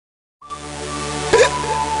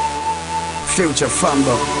Future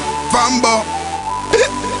Fambo. Fambo.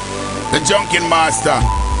 The junkin' master.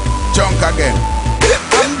 Junk again.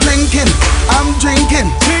 I'm drinking, I'm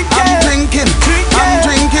drinking, I'm drinking, I'm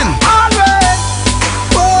drinking. Alright.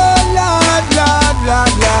 Oh Lord, Lord,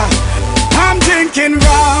 Lord, Lord. I'm drinking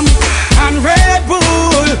rum and Red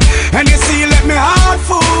Bull, and you see, let me heart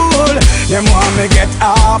full. Them want me get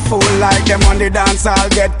awful, like them on the dance I'll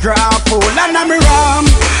get grappled. And I'm rum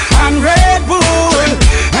and Red Bull,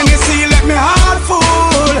 and you see, let me heart full.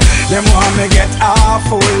 Them want me get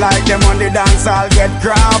awful, like them on the dance I'll get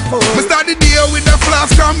grappled. Me start the day with a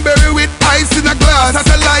flask cranberry with ice in a glass. As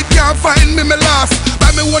a light can't find me, me lost.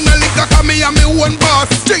 Buy me one a liquor, cause me and me one boss.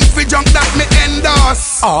 Drink for junk that me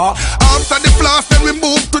endorse. After the flask, then we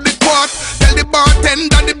move to the quart. Tell the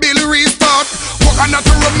bartender the bill restart. Coconut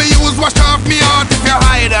to rub me use, wash off me heart. If you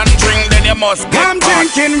hide and drink, then you must get I'm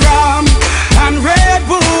drinking rum and Red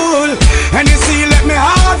Bull, and you see, let me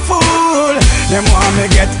heart full. Them want me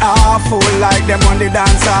get awful, like them on the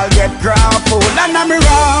dance I'll get grappled. And I'm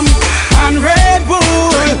rum and Red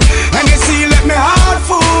Bull, and you see, let me heart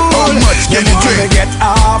full. How much can you drink? Me get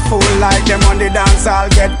awful, like them on the dance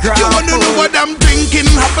I'll get grappled. You wanna know what I'm drinking?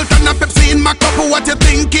 Appleton and Pepsi in my cup, what you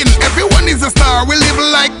thinking? Everyone is a star, we live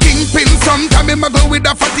like kingpin. Sometime I go with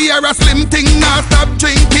a fatty or a slim thing. Now stop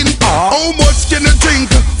drinking. How much can you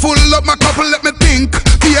drink? Full up my cup, let me think.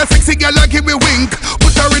 Be a sexy girl, I give me wink.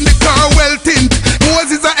 Put her in the car, well tint.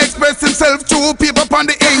 Moses a express himself through paper on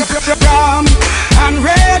the ink. Rum and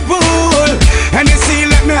Red Bull, and you see,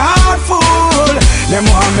 let me heart full. Them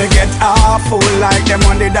want me get awful, like them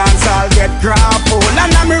on the dance I'll get grappled.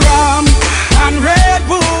 And I'm rum and Red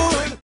Bull.